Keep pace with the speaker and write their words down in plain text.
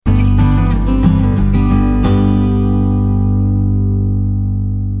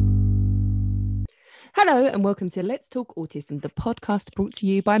Hello and welcome to Let's Talk Autism, the podcast brought to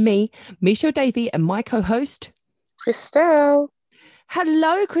you by me, Michelle Davey, and my co-host, Christelle.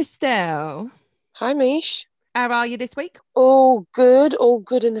 Hello, Christelle. Hi, Mish. How are you this week? All good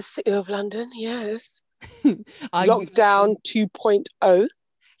in the city of London, yes. Lockdown 2.0.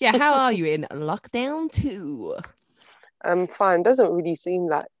 Yeah, how are you in lockdown 2? I'm fine. Doesn't really seem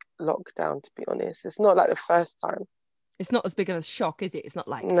like lockdown, to be honest. It's not like the first time. It's not as big of a shock, is it? It's not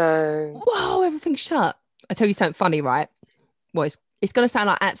like, no, whoa, everything's shut. I tell you something funny, right? Well, it's going to sound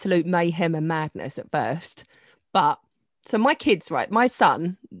like absolute mayhem and madness at first. But, so my kids, right, my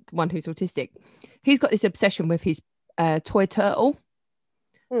son, the one who's autistic, he's got this obsession with his toy turtle.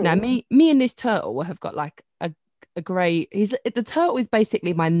 Now, me and this turtle have got like a great... The turtle is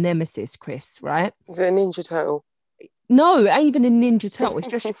basically my nemesis, Chris, right? Is it a Ninja Turtle? No, it ain't even a Ninja Turtle. It's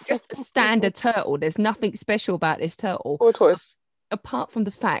just a standard turtle. There's nothing special about this turtle. Tortoise. Apart from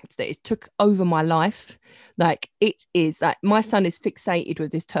the fact that it's took over my life. Like, it is like my son is fixated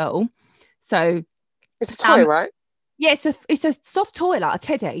with this turtle. So it's a toy, right? Yeah, it's a soft toy, like a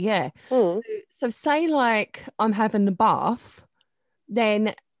teddy, yeah. So say like I'm having a bath,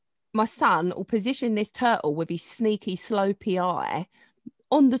 then my son will position this turtle with his sneaky, slopey eye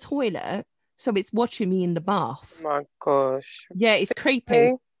on the toilet, so it's watching me in the bath. Oh my gosh. Yeah, it's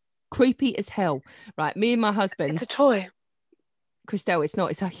creepy. Creepy as hell. Right, me and my husband. It's a toy. Christelle, it's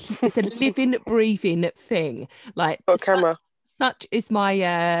not. It's a living, breathing thing. Like, camera. Such is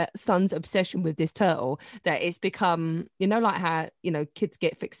my son's obsession with this turtle that it's become, like how, kids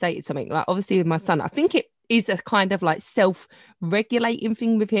get fixated something. Like, obviously with my son, I think it is a kind of like self-regulating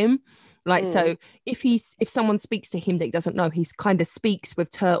thing with him. Like, so if someone speaks to him that he doesn't know, he kind of speaks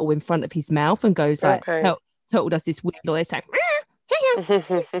with turtle in front of his mouth and goes like, turtle does this weird noise like,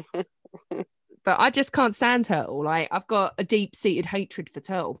 but I just can't stand turtle. Like, I've got a deep-seated hatred for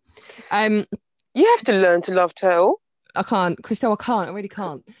turtle. You have to learn to love turtle. I can't, Christelle. I can't. I really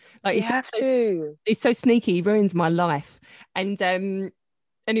can't. Like, you have to. He's so sneaky. He ruins my life. And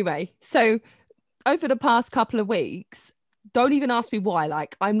anyway, so over the past couple of weeks, don't even ask me why.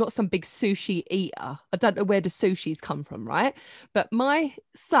 Like, I'm not some big sushi eater. I don't know where the sushi's come from, right? But my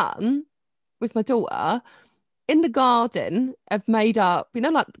son with my daughter in the garden have made up,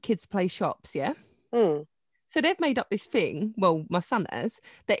 like kids play shops, yeah? So they've made up this thing, well, my son has,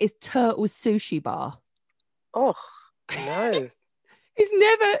 that is Turtle's Sushi Bar. Oh, no. He's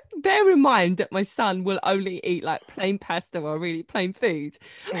never, bear in mind that my son will only eat like plain pasta or really plain food.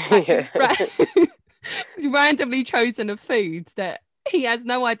 He's randomly chosen a food that he has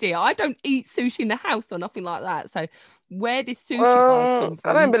no idea. I don't eat sushi in the house or nothing like that. So where this sushi bar come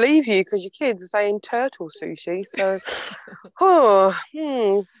from? I don't believe you because your kids are saying turtle sushi. So,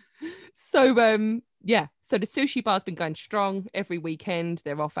 So, yeah. So the sushi bar's been going strong every weekend.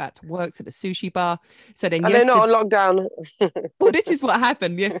 They're off out to work to the sushi bar. So then they're not on lockdown. Well, this is what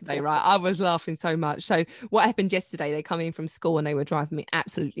happened yesterday, right? I was laughing so much. So what happened yesterday, they come in from school and they were driving me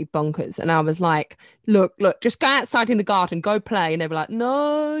absolutely bonkers. And I was like, look, just go outside in the garden, go play. And they were like,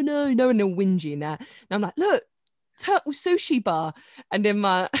 no, and they're whinging now. And I'm like, look, turtle sushi bar. And then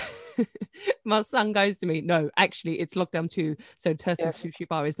my son goes to me, no, actually it's lockdown 2. So turtle sushi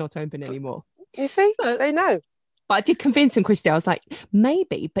bar is not open anymore. You see, so, they know. But I did convince him, Christy. I was like,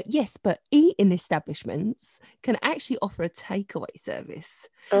 maybe, but eating establishments can actually offer a takeaway service.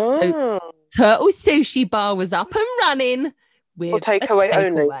 So Turtle Sushi Bar was up and running with takeaway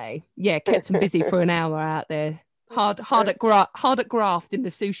only. Yeah, kept them busy for an hour out there. Hard at graft in the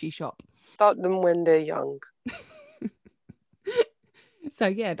sushi shop. Start them when they're young. So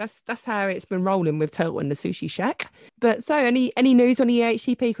yeah, that's how it's been rolling with Turtle and the Sushi Shack. But so any news on the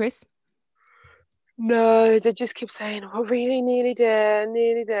EHCP, Chris? No, they just keep saying, "Oh, really, nearly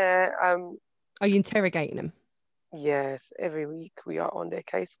there." Are you interrogating them? Yes, every week we are on their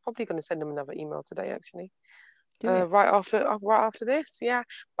case. Probably going to send them another email today, actually. Right after this, yeah.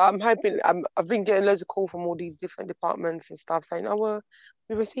 But I'm hoping. I've been getting loads of calls from all these different departments and stuff saying, "Oh, well,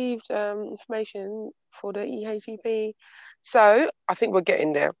 we received information for the EHCP." So I think we're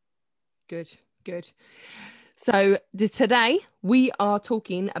getting there. Good. So today we are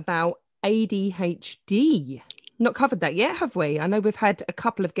talking about ADHD. Not covered that yet, have we? I know we've had a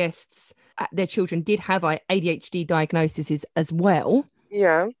couple of guests. Their children did have ADHD diagnoses as well.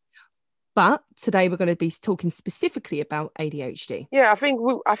 Yeah. But today we're going to be talking specifically about ADHD. Yeah, I think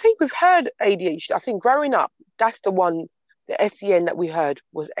we've heard ADHD. I think growing up, that's the one, the SEN that we heard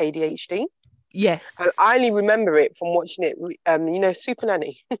was ADHD. Yes. And I only remember it from watching it, Super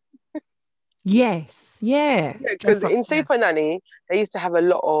Nanny. Yes, yeah. Because in Super Nanny, they used to have a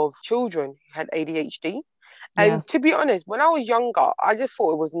lot of children who had ADHD. And to be honest, when I was younger, I just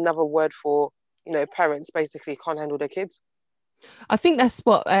thought it was another word for parents basically can't handle their kids. I think that's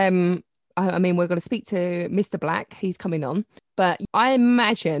what I mean, we're going to speak to Mr. Black. He's coming on, but I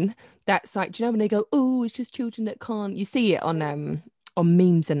imagine that's like, do you know when they go, "Oh, it's just children that can't." You see it on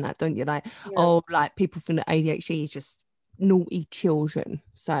memes and that, don't you? Like, oh, like people think that ADHD is just naughty children.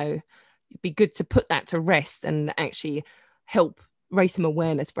 So it'd be good to put that to rest and actually help raise some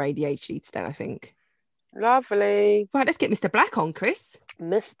awareness for ADHD today, I think. Lovely. Right, let's get Mr. Black on, Chris.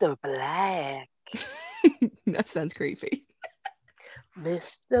 Mr. Black. That sounds creepy.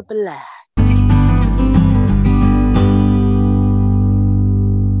 Mr. Black.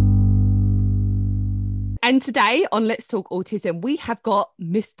 And today on Let's Talk Autism, we have got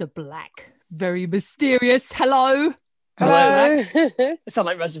Mr. Black. Very mysterious. Hello. Hello. It sounds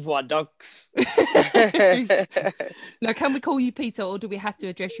like Reservoir Dogs. Now, can we call you Peter, or do we have to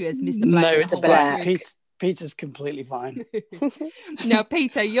address you as Mr. Black? No, it's Black. Peter's completely fine. Now,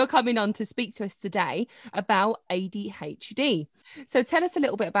 Peter, you're coming on to speak to us today about ADHD. So tell us a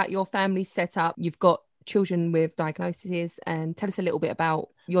little bit about your family setup. You've got children with diagnoses, and tell us a little bit about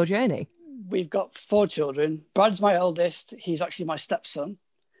your journey. We've got 4 children. Brad's my eldest. He's actually my stepson,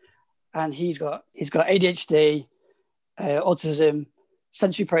 and he's got ADHD, autism,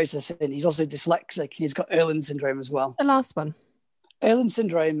 sensory processing. He's also dyslexic. He's got Irlen syndrome as well. The last one. Irlen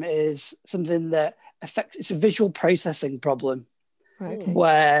syndrome is something that affects, it's a visual processing problem. Right, okay.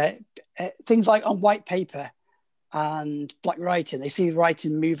 Where things like on white paper and black writing, they see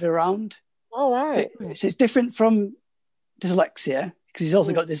writing move around. Oh, right. So it's different from dyslexia, because he's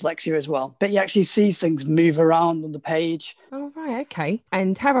also got dyslexia as well. But he actually sees things move around on the page. Oh, right, okay.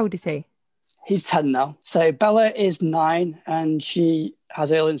 And how old is he? He's 10 now. So Bella is 9, and she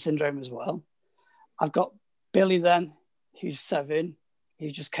has Irlen syndrome as well. I've got Billy then, who's 7.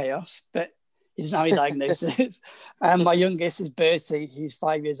 He's just chaos, but he doesn't have any diagnosis. And my youngest is Bertie, who's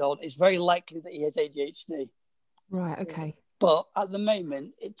 5 years old. It's very likely that he has ADHD. Right, okay. But at the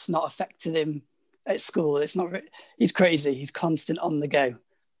moment, it's not affected him at school. It's not. He's crazy. He's constant on the go.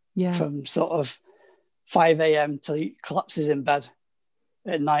 Yeah. From sort of 5 a.m. till he collapses in bed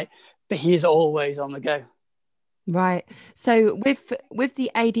at night. But he is always on the go. Right. So with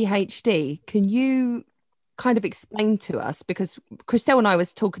the ADHD, can you kind of explain to us, because Christelle and I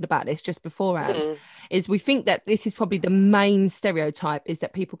was talking about this just beforehand, is we think that this is probably the main stereotype, is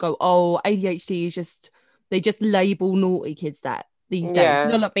that people go, oh, ADHD is just, they just label naughty kids that these days. Yeah.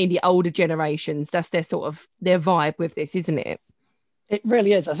 You know, like being the older generations, that's their sort of their vibe with this, isn't it? It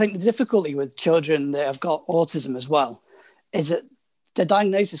really is. I think the difficulty with children that have got autism as well is that the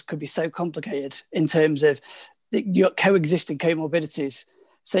diagnosis could be so complicated in terms of your coexisting comorbidities.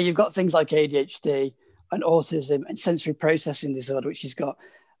 So you've got things like ADHD and autism and sensory processing disorder, which he's got.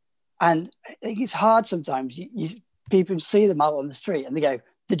 And I think it's hard sometimes. People see them out on the street and they go,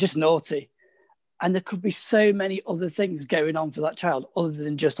 they're just naughty. And there could be so many other things going on for that child other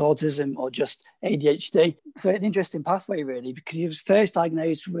than just autism or just ADHD. So an interesting pathway, really, because he was first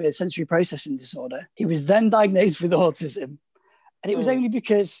diagnosed with sensory processing disorder. He was then diagnosed with autism. And it was only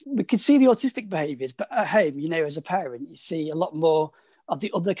because we could see the autistic behaviours, but at home, you know, as a parent, you see a lot more of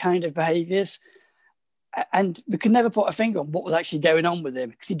the other kind of behaviours. And we could never put a finger on what was actually going on with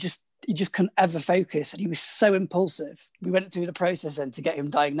him, because he just couldn't ever focus. And he was so impulsive. We went through the process then to get him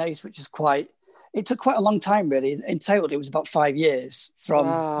diagnosed, which is it took quite a long time, really. In total, it was about 5 years from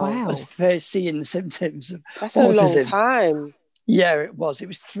us first seeing the symptoms of That's autism. a long time. Yeah, it was. It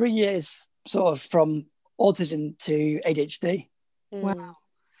was 3 years sort of from autism to ADHD. Wow.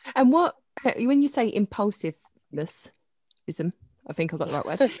 And when you say impulsiveness, I think I got the right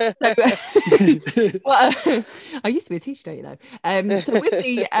word. Well, I used to be a teacher, don't you know? So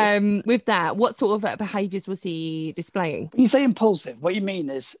with that, what sort of behaviours was he displaying? When you say impulsive, what you mean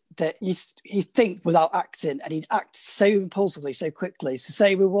is that he think without acting, and he'd act so impulsively, so quickly. So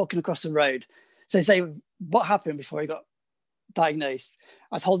say we're walking across the road. So say what happened before he got diagnosed.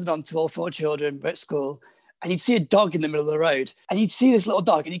 I was holding on to all 4 children, we're at school, and he'd see a dog in the middle of the road, and he'd see this little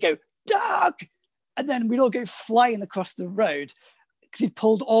dog, and he'd go, dog! And then we'd all go flying across the road, because he'd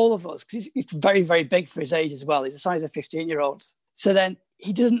pulled all of us, because he's very, very big for his age as well. He's the size of a 15-year-old. So then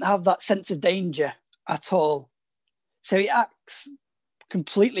he doesn't have that sense of danger at all. So he acts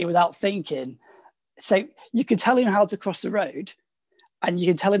completely without thinking. So you can tell him how to cross the road, and you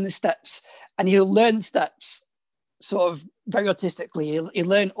can tell him the steps, and he'll learn the steps sort of very autistically. He'll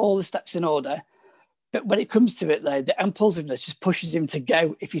learn all the steps in order. But when it comes to it, though, the impulsiveness just pushes him to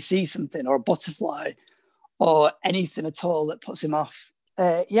go if he sees something, or a butterfly, or anything at all that puts him off.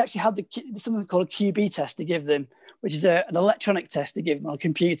 He actually had something called a QB test to give them, which is an electronic test to give them on a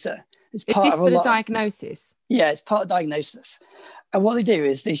computer It's Is part this of a for the lot. diagnosis? Yeah, it's part of diagnosis. And what they do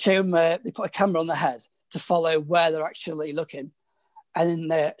is they show them, they put a camera on their head to follow where they're actually looking.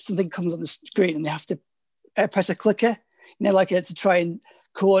 And then something comes on the screen and they have to press a clicker, like to try and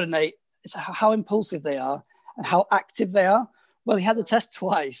coordinate how impulsive they are and how active they are. Well, he had the test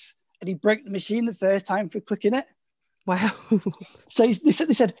twice and he broke the machine the first time for clicking it. Wow. So they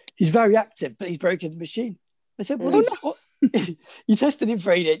said he's very active, but he's broken the machine. I said, well, you tested him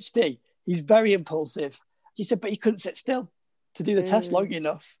for ADHD. He's very impulsive. She said, but he couldn't sit still to do the test long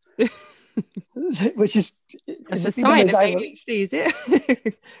enough. Which is it's a sign of ADHD, is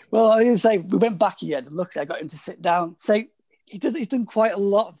it? Well, I was going to say, we went back again and look, I got him to sit down. So he's done quite a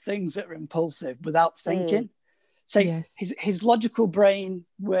lot of things that are impulsive without thinking. So yes. his logical brain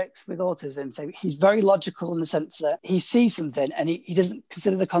works with autism. So he's very logical in the sense that he sees something and he doesn't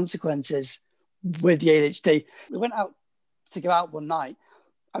consider the consequences with the ADHD. We went out to go out one night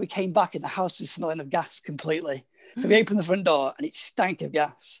and we came back and the house was smelling of gas completely. So we opened the front door and it stank of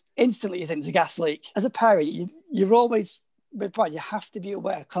gas. Instantly you think there's a gas leak. As a parent, you're always, you have to be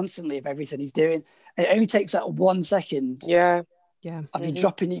aware constantly of everything he's doing. And it only takes that 1 second of you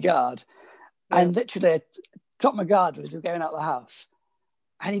dropping your guard. Yeah. And literally I dropped my guard as we were going out of the house.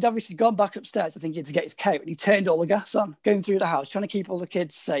 And he'd obviously gone back upstairs, thinking to get his coat, and he turned all the gas on, going through the house, trying to keep all the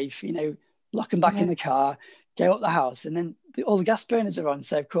kids safe, lock them back in the car, go up the house, and then all the gas burners are on.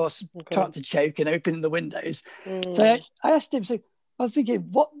 So, of course, trying to choke and opening the windows. So I asked him, I was thinking,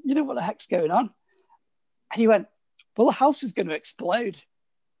 what the heck's going on? And he went, well, the house is going to explode.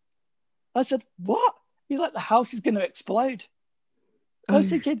 I said, what? He's like, the house is going to explode. I was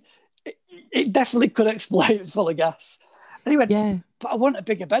thinking, it definitely could explode. It was full of gas. And he went, but I want a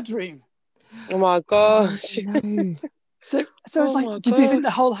bigger bedroom. Oh my gosh. No. So I was like, did you think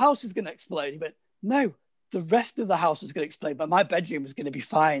the whole house was going to explode? He went, no, the rest of the house was going to explode, but my bedroom was going to be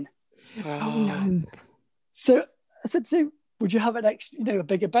fine. Oh no. So I said, so would you have an extra, a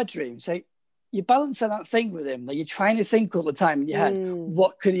bigger bedroom? So you're balancing that thing with him. Like you're trying to think all the time in your head,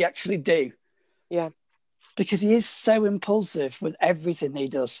 what could he actually do? Yeah. Because he is so impulsive with everything he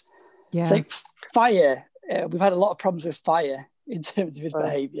does. Yeah. So fire, we've had a lot of problems with fire in terms of his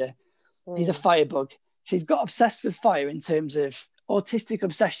behaviour. He's a firebug. So he's got obsessed with fire in terms of autistic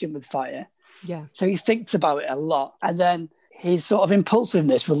obsession with fire. Yeah. So he thinks about it a lot. And then his sort of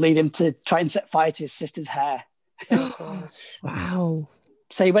impulsiveness will lead him to try and set fire to his sister's hair. Wow.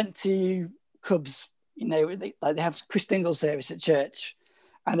 So he went to Cubs, they have Christingle service at church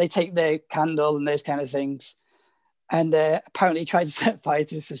and they take their candle and those kind of things. And apparently he tried to set fire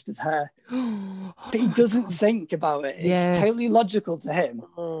to his sister's hair. But he doesn't think about it. It's totally logical to him.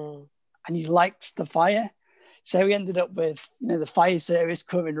 And he likes the fire. So he ended up with, the fire service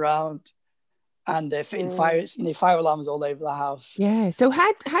coming round and fitting fire alarms all over the house. Yeah. So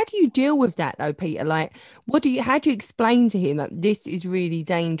how do you deal with that though, Peter? Like, how do you explain to him that this is really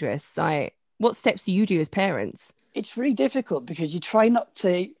dangerous? Like, what steps do you do as parents? It's really difficult because you try not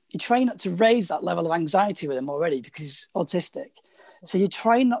to raise that level of anxiety with him already because he's autistic. So you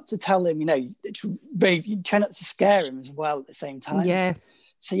try not to tell him, you try not to scare him as well at the same time. Yeah.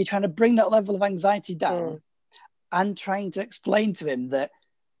 So you're trying to bring that level of anxiety down and trying to explain to him that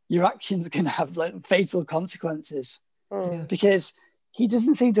your actions can have fatal consequences because he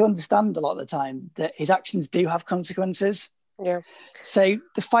doesn't seem to understand a lot of the time that his actions do have consequences. Yeah. So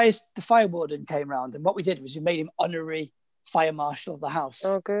the fire warden came round and what we did was we made him honorary fire marshal of the house.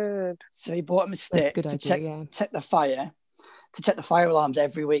 Oh, good. So he bought him a stick to check the fire alarms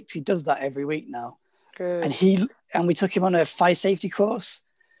every week. So he does that every week now. Good. And we took him on a fire safety course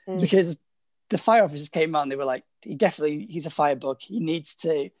because the fire officers came around. They were like, he's a firebug. He needs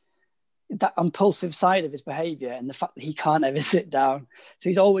to, that impulsive side of his behavior and the fact that he can't ever sit down. So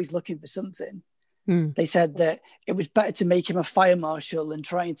he's always looking for something. They said that it was better to make him a fire marshal and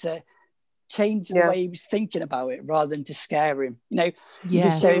trying to change the way he was thinking about it rather than to scare him. You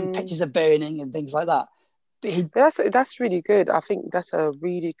just show him pictures of burning and things like that. But that's really good. I think that's a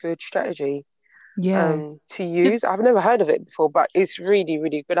really good strategy to use. I've never heard of it before, but it's really,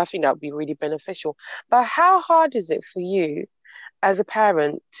 really good. I think that would be really beneficial. But how hard is it for you as a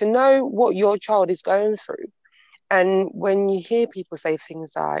parent to know what your child is going through? And when you hear people say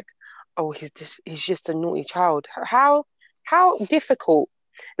things like, oh, he's just a naughty child. How difficult,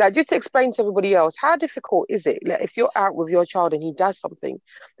 like just to explain to everybody else, how difficult is it? Like if you're out with your child and he does something,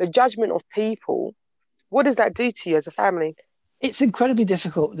 the judgment of people, what does that do to you as a family? It's incredibly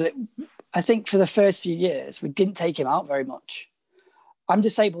difficult. That I think for the first few years, we didn't take him out very much. I'm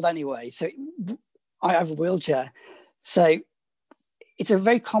disabled anyway, so I have a wheelchair. So it's a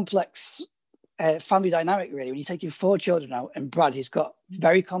very complex family dynamic, really, when you're taking 4 children out and Brad, who's got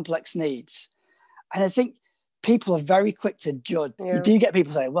very complex needs. And I think people are very quick to judge. Yeah. You do get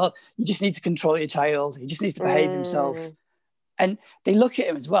people saying, well, you just need to control your child. He just needs to behave himself. And they look at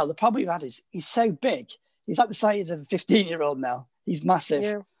him as well. The problem we've had is he's so big. He's like the size of a 15-year-old now. He's massive.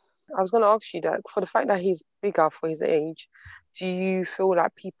 Yeah. I was going to ask you that, for the fact that he's bigger for his age, do you feel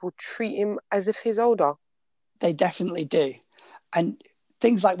like people treat him as if he's older? They definitely do. And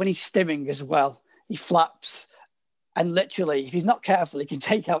things like when he's stimming as well, he flaps. And literally, if he's not careful, he can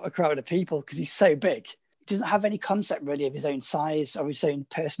take out a crowd of people because he's so big. He doesn't have any concept really of his own size or his own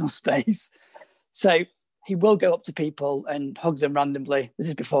personal space. So he will go up to people and hug them randomly. This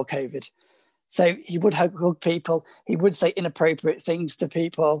is before COVID. So he would hug people. He would say inappropriate things to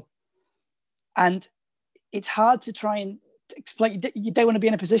people. And it's hard to try and explain. You don't want to be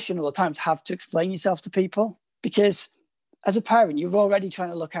in a position all the time to have to explain yourself to people, because as a parent, you're already trying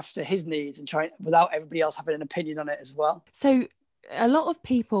to look after his needs and try without everybody else having an opinion on it as well. So a lot of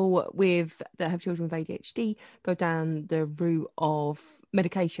people that have children with ADHD go down the route of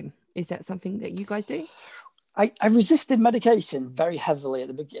medication. Is that something that you guys do? I resisted medication very heavily at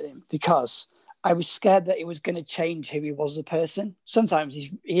the beginning because I was scared that it was going to change who he was as a person. Sometimes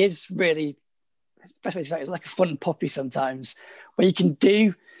he is really, best way to say it, like a fun puppy sometimes, where you can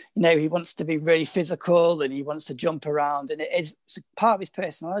do, he wants to be really physical and he wants to jump around, and it's part of his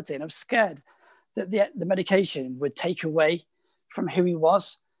personality. And I'm scared that the medication would take away from who he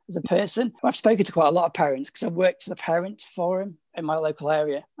was as a person. I've spoken to quite a lot of parents because I've worked for the Parents Forum in my local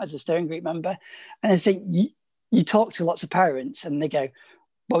area as a steering group member. And I think you talk to lots of parents and they go,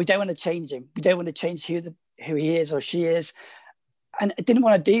 well, we don't want to change him. We don't want to change who he is or she is. And I didn't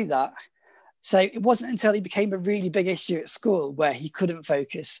want to do that. So it wasn't until he became a really big issue at school where he couldn't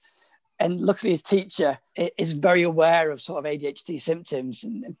focus. And luckily his teacher is very aware of sort of ADHD symptoms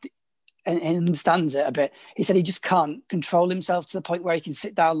and understands it a bit. He said he just can't control himself to the point where he can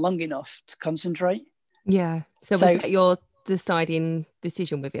sit down long enough to concentrate. Yeah. So was that your deciding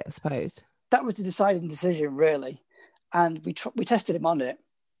decision with it, I suppose? That was the deciding decision, really. And we tested him on it.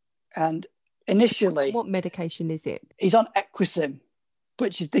 And initially... What medication is it? He's on Equisim,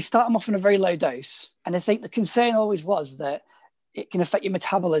 which is, they start him off on a very low dose. And I think the concern always was that it can affect your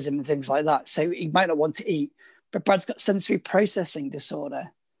metabolism and things like that. So he might not want to eat. But Brad's got sensory processing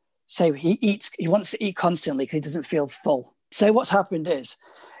disorder. So he wants to eat constantly because he doesn't feel full. So what's happened is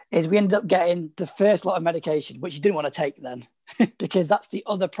we ended up getting the first lot of medication, which you didn't want to take then, because that's the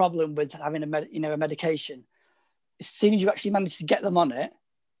other problem with having a medication. As soon as you actually manage to get them on it,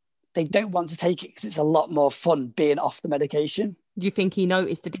 they don't want to take it because it's a lot more fun being off the medication. Do you think he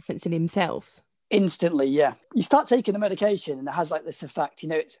noticed the difference in himself? Instantly, yeah. You start taking the medication and it has like this effect.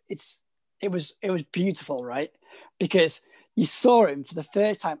 It was beautiful, right? Because you saw him for the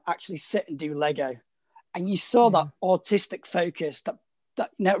first time actually sit and do Lego, and you saw that autistic focus,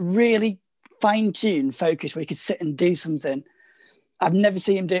 that really fine-tuned focus where he could sit and do something. I've never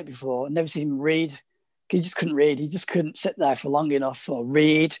seen him do it before. I've never seen him read. He just couldn't read. He just couldn't sit there for long enough or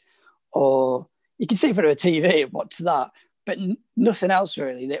read, or you can sit in front of a TV and watch that, but nothing else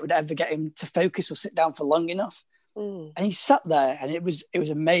really that would ever get him to focus or sit down for long enough. And he sat there, and it was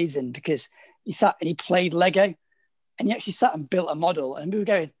amazing because he sat and he played Lego, and he actually sat and built a model, and we were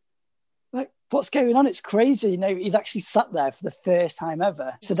going, like, what's going on? It's crazy. He's actually sat there for the first time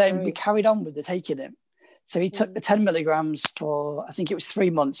ever. So then we carried on with the taking him. So he took the 10 milligrams for, I think it was 3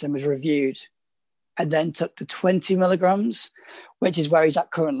 months, and was reviewed, and then took the 20 milligrams, which is where he's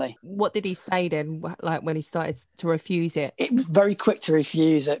at currently. What did he say then, like when he started to refuse it? It was very quick to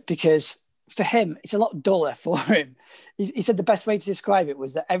refuse it because for him, it's a lot duller for him. He said the best way to describe it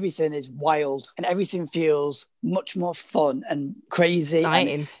was that everything is wild and everything feels much more fun and crazy.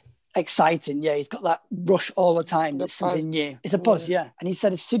 Exciting. Yeah, he's got that rush all the time. That's something new. It's a buzz, yeah. And he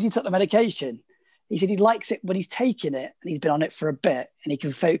said as soon as he took the medication, he said he likes it when he's taking it and he's been on it for a bit and he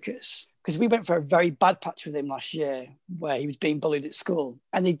can focus. Because we went for a very bad patch with him last year where he was being bullied at school.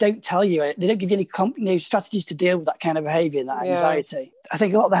 And they don't tell you, they don't give you any strategies to deal with that kind of behaviour and that anxiety. I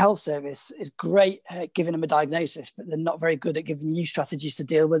think a lot of the health service is great at giving him a diagnosis, but they're not very good at giving you strategies to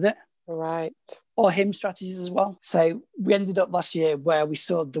deal with it. Right. Or him strategies as well. So we ended up last year where we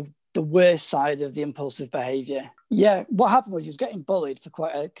saw the worst side of the impulsive behaviour. Yeah, what happened was he was getting bullied for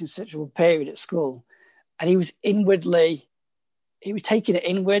quite a considerable period at school. And he was taking it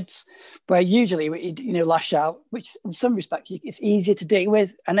inwards, where usually he'd, lash out, which in some respects it's easier to deal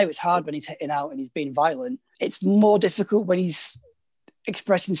with. I know it's hard when he's hitting out and he's being violent. It's more difficult when he's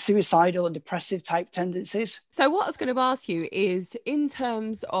expressing suicidal and depressive type tendencies. So what I was going to ask you is, in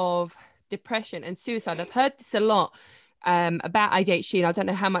terms of depression and suicide, I've heard this a lot about ADHD, and I don't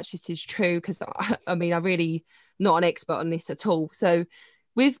know how much this is true because I mean, I'm really not an expert on this at all. So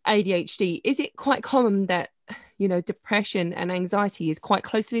with ADHD, is it quite common that, depression and anxiety is quite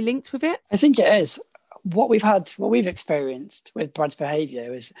closely linked with it? I think it is. What we've experienced with Brad's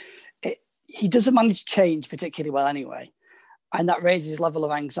behaviour is he doesn't manage change particularly well anyway. And that raises his level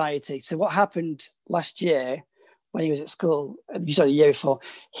of anxiety. So what happened last year when he was at school, the year before,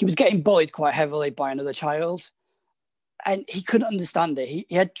 he was getting bullied quite heavily by another child. And he couldn't understand it.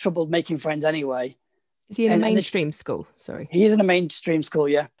 He had trouble making friends anyway. Is he in a mainstream school? Sorry. He is in a mainstream school,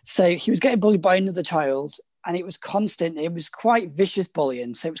 yeah. So he was getting bullied by another child, and it was constant. It was quite vicious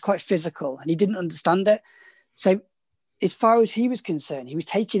bullying. So it was quite physical, and he didn't understand it. So as far as he was concerned, he was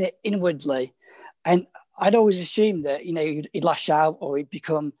taking it inwardly. And I'd always assumed that, he'd lash out or he'd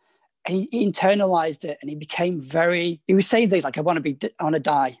become, and he internalized it, and he became he was saying things like, I want to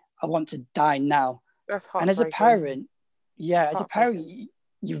die. I want to die now. That's and as a parent,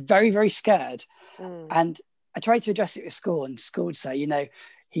 you're very, very scared. And I tried to address it with school, and school would say,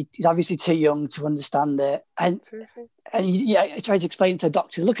 he's obviously too young to understand it. And I tried to explain to the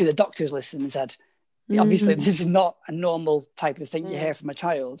doctor. Luckily, the doctors listened and said, obviously, this is not a normal type of thing you hear from a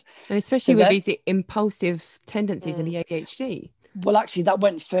child. And especially with these impulsive tendencies in the ADHD. Well, actually, that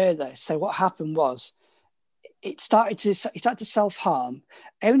went further. So what happened was he started to self-harm,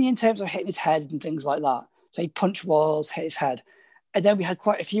 only in terms of hitting his head and things like that. So he'd punch walls, hit his head. And then we had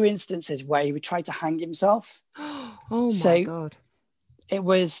quite a few instances where he would try to hang himself. Oh my God. It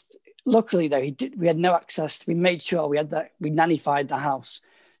was, luckily though, we had no access. We made sure we nannified the house.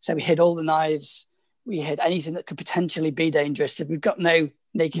 So we hid all the knives. We hid anything that could potentially be dangerous. So we've got no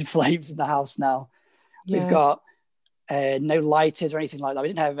naked flames in the house now. Yeah. We've got no lighters or anything like that. We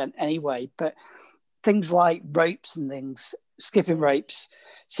didn't have any anyway, but things like ropes and things, skipping ropes.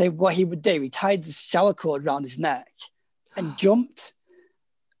 So what he would do, he tied the shower cord around his neck and jumped.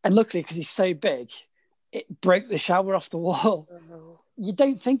 And luckily, because he's so big, it broke the shower off the wall. You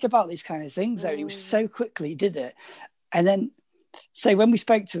don't think about these kind of things, though. He was so quickly, he did it. And then, so when we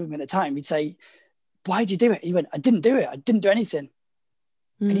spoke to him at the time, we'd say, why'd you do it? He went, I didn't do it. I didn't do anything.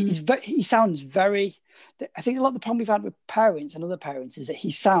 And he sounds very, I think a lot of the problem we've had with parents and other parents is that he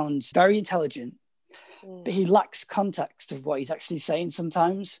sounds very intelligent, but he lacks context of what he's actually saying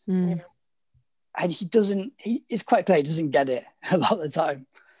sometimes. And it's quite clear he doesn't get it a lot of the time.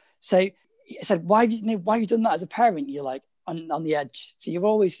 So I said, why have you done that as a parent? You're like on the edge. So you're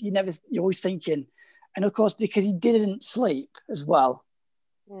always thinking. And of course, because he didn't sleep as well,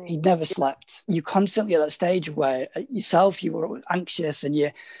 he never slept. You constantly at that stage where yourself, you were anxious, and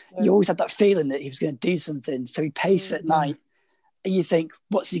you always had that feeling that he was going to do something. So he paced at night, and you think,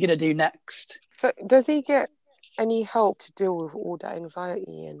 what's he going to do next? So does he get any help to deal with all that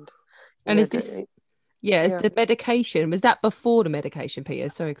anxiety and is this? Is the medication, was that before the medication, Peter?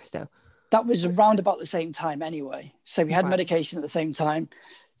 Sorry, Christelle. That was around about the same time anyway. So we had medication at the same time.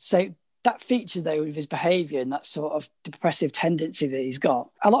 So that feature, though, with his behaviour and that sort of depressive tendency that he's got,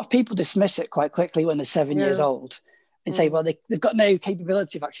 a lot of people dismiss it quite quickly when they're 7 years old and say, well, they've got no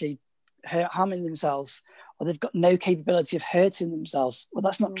capability of actually harming themselves, or they've got no capability of hurting themselves. Well,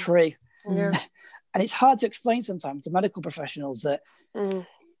 that's not true. And it's hard to explain sometimes to medical professionals that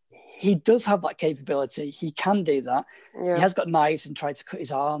he does have that capability. He can do that. He has got knives and tried to cut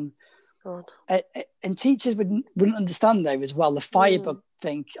his arm. And teachers wouldn't understand, though, as well. The firebug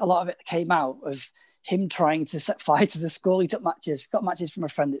thing, a lot of it came out of him trying to set fire to the school. He got matches from a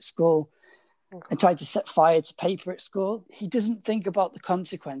friend at school and tried to set fire to paper at school. He doesn't think about the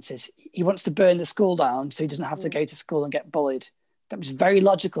consequences. He wants to burn the school down so he doesn't have to go to school and get bullied. That was very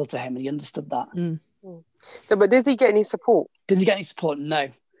logical to him, and he understood that. So, but does he get any support? Does he get any support? No.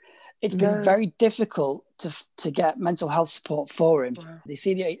 It's been very difficult to get mental health support for him. They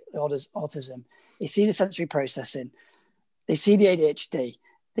see the autism, they see the sensory processing, they see the ADHD.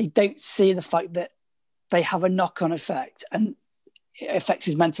 They don't see the fact that they have a knock-on effect and it affects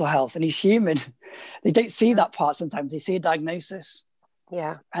his mental health, and he's human. They don't see that part sometimes. They see a diagnosis.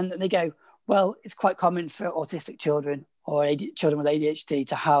 And then they go, well, it's quite common for autistic children or children with ADHD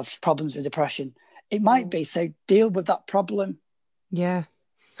to have problems with depression. It might be, so deal with that problem.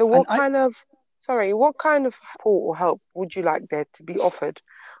 So what kind of support or help would you like there to be offered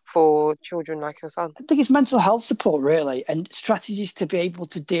for children like your son? I think it's mental health support, really, and strategies to be able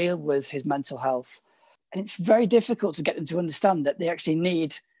to deal with his mental health. And it's very difficult to get them to understand that they actually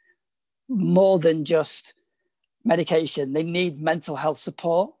need more than just medication. They need mental health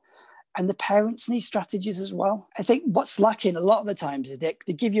support. And the parents need strategies as well. I think what's lacking a lot of the times is they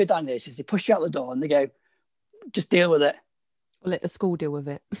give you a diagnosis, they push you out the door and they go, just deal with it. Or let the school deal with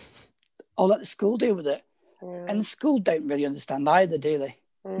it. Or let the school deal with it. And the school don't really understand either, do they?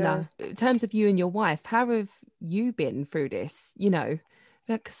 No. In terms of you and your wife, how have you been through this? You know,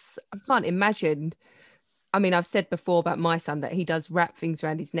 because I can't imagine. I mean, I've said before about my son that he does wrap things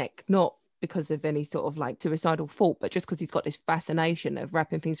around his neck, not because of any sort of like suicidal thought, but just because he's got this fascination of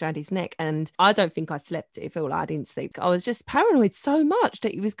wrapping things around his neck. And I don't think I slept. It felt like I didn't sleep. I was just paranoid so much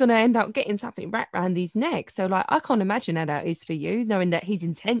that he was going to end up getting something wrapped around his neck. So like, I can't imagine how that is for you, knowing that his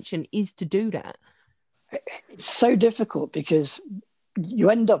intention is to do that. It's so difficult because you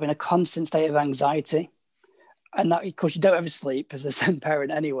end up in a constant state of anxiety. And that, of course, you don't ever sleep as a son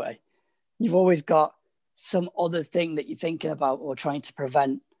parent anyway. You've always got some other thing that you're thinking about or trying to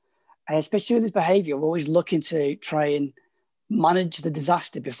prevent. And especially with his behaviour, we're always looking to try and manage the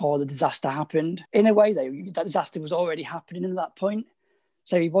disaster before the disaster happened. In a way, though, that disaster was already happening at that point.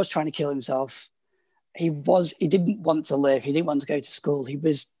 So he was trying to kill himself. He didn't want to live. He didn't want to go to school. He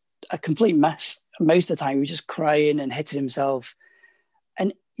was a complete mess. Most of the time, he was just crying and hitting himself.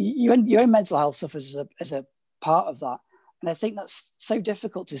 And your own mental health suffers as a part of that. And I think that's so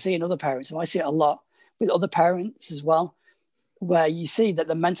difficult to see in other parents. And I see it a lot with other parents as well, where you see that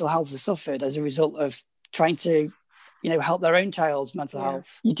the mental health has suffered as a result of trying to, help their own child's mental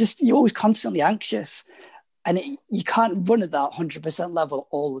health. You're always constantly anxious, and you can't run at that 100% level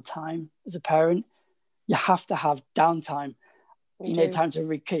all the time as a parent. You have to have downtime, time to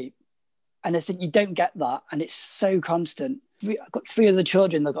recoup. And I think you don't get that, and it's so constant. I've got 3 other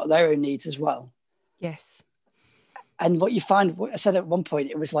children that got their own needs as well. Yes. And what you find, what I said at one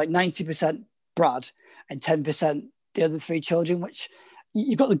point, it was like 90% Brad and 10% the other 3 children, which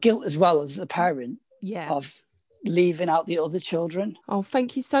you've got the guilt as well as a parent of leaving out the other children. Oh,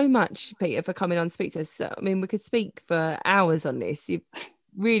 thank you so much, Peter, for coming on to speak to us. I mean, we could speak for hours on this. You've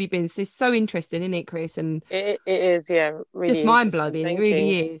really been, it's so interesting, isn't it, Chris? And it is, yeah, really just mind-blowing. It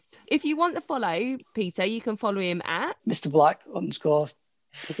really is. If you want to follow Peter, you can follow him at Mr. Black _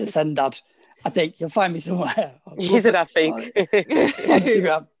 send dad. I think you'll find me somewhere. Is it, I think.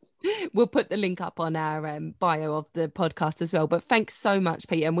 Instagram. We'll put the link up on our bio of the podcast as well. But thanks so much,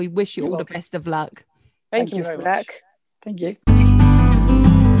 Peter, and we wish you all the best of luck. Thank you, Mr. Black. Thank you.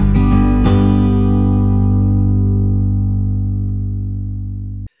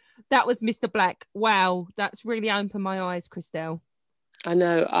 That was Mr. Black. Wow, that's really opened my eyes, Christelle. I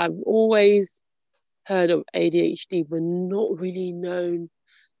know. I've always heard of ADHD, but not really known,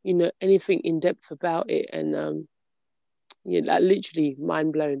 anything in depth about it. And like literally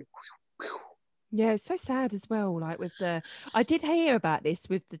mind blown. Yeah, it's so sad as well. Like I did hear about this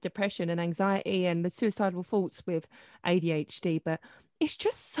with the depression and anxiety and the suicidal thoughts with ADHD, but it's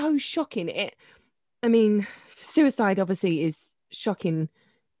just so shocking. I mean, suicide obviously is shocking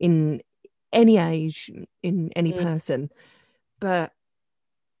in any age, in any person, but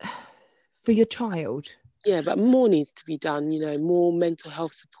for your child. Yeah, but more needs to be done, more mental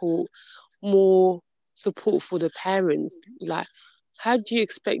health support, more support for the parents. Like, how do you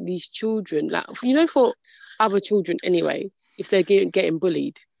expect these children, like, for other children anyway, if they're getting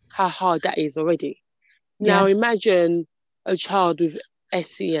bullied, how hard that is already. Yeah. Now imagine a child with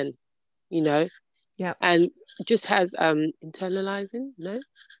SEN, yeah, and just has internalizing,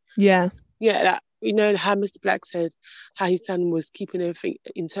 yeah, that, how Mr. Black said how his son was keeping everything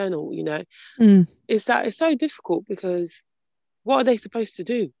internal, it's so difficult because what are they supposed to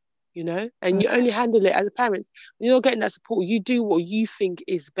do? And you only handle it as a parent. When you're not getting that support, you do what you think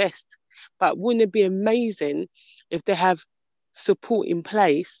is best. But wouldn't it be amazing if they have support in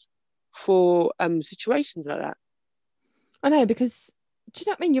place for situations like that? I know, because do you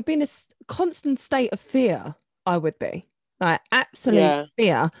know what I mean? You'll be in a constant state of fear. I would be like absolute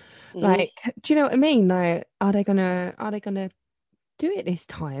fear. Mm-hmm. Like, do you know what I mean? Like, are they gonna do it this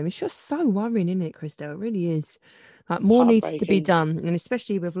time? It's just so worrying, isn't it, Christelle? It really is. Like, more needs to be done, and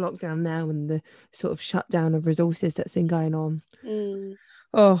especially with lockdown now and the sort of shutdown of resources that's been going on.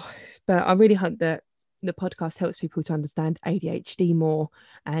 Oh, but I really hope that the podcast helps people to understand ADHD more,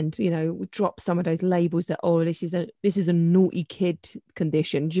 and drop some of those labels that this is a naughty kid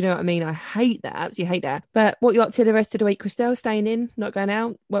condition. Do you know what I mean? I hate that. Absolutely hate that. But what you up to the rest of the week, Christelle? Staying in, not going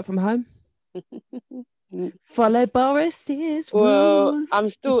out, work from home? Follow Boris's rules. I'm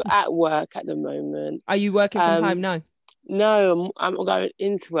still at work at the moment. Are you working from home? No, I'm going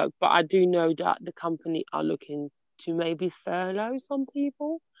into work, but I do know that the company are looking to maybe furlough some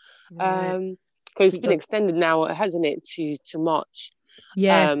people. Because it's been extended now, hasn't it, to March?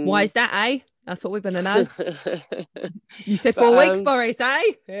 Yeah. Why is that, eh? That's what we're going to know. You said 4 weeks, Boris,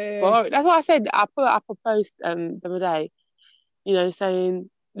 eh? Well, that's what I said. I put up a post the other day, saying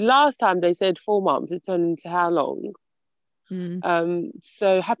last time they said 4 months. It turned into how long?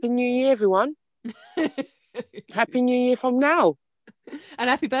 So Happy New Year, everyone. Happy New Year from now. And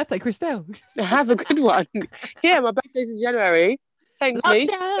happy birthday, Christelle. Have a good one. Yeah, my birthday's in January. Thanks, me.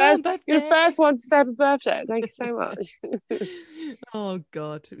 You're the first one to say happy birthday. Thank you so much. Oh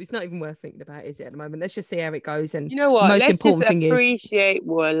God, it's not even worth thinking about, is it? At the moment, let's just see how it goes. And you know what? Let's just appreciate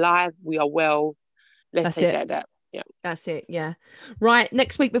we're alive, we are well. Let's take care of that. Yeah, that's it. Yeah, right.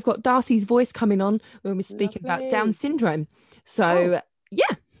 Next week we've got Darcy's voice coming on when we're speaking about Down syndrome. So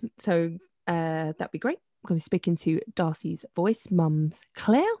that'd be great. We're going to be speaking to Darcy's voice, Mum's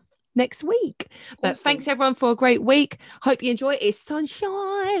Claire, next week. But thanks everyone for a great week. Hope you enjoy it. It's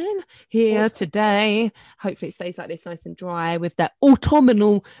sunshine here today. Hopefully it stays like this, nice and dry, with that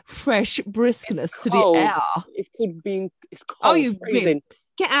autumnal fresh briskness to the air. It's cold. Oh, you freezing.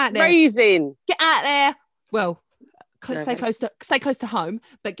 Get out there. Freezing. Get out there. Well, stay close to home,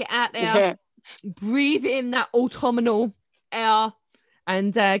 but get out there. Yeah. Breathe in that autumnal air.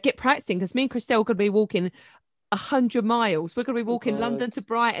 And get practicing, because me and Christelle are going to be walking 100 miles. We're going to be walking London to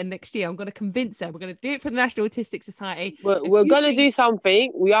Brighton next year. I'm going to convince her. We're going to do it for the National Autistic Society. We're going to do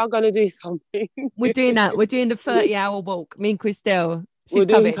something. We are going to do something. We're doing that. We're doing the 30-hour walk. Me and Christelle. We're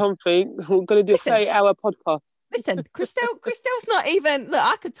doing something. We're going to do a 30-hour podcast. Listen, Christelle's not even... Look,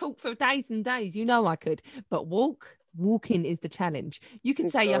 I could talk for days and days. You know I could. But walking is the challenge. You can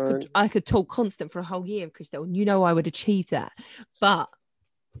say I could talk constant for a whole year, Christelle, and you know I would achieve that. But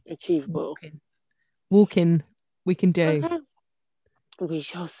achievable. Walking we can do. Okay. We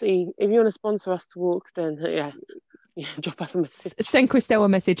shall see. If you want to sponsor us to walk, then yeah, drop us a message. Send Christelle a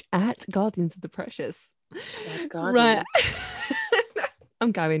message at Guardians of the Precious. Right.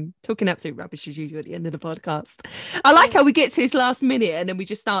 I'm talking absolute rubbish as usual at the end of the podcast. I like how we get to this last minute and then we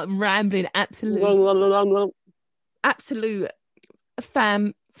just start rambling absolute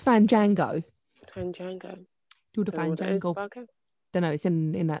fanjango. Do the fanjango. Don't know, it's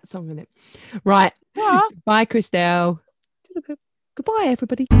in that song, isn't it? Right. Yeah. Bye, Christelle. Goodbye,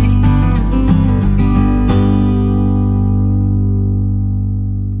 everybody.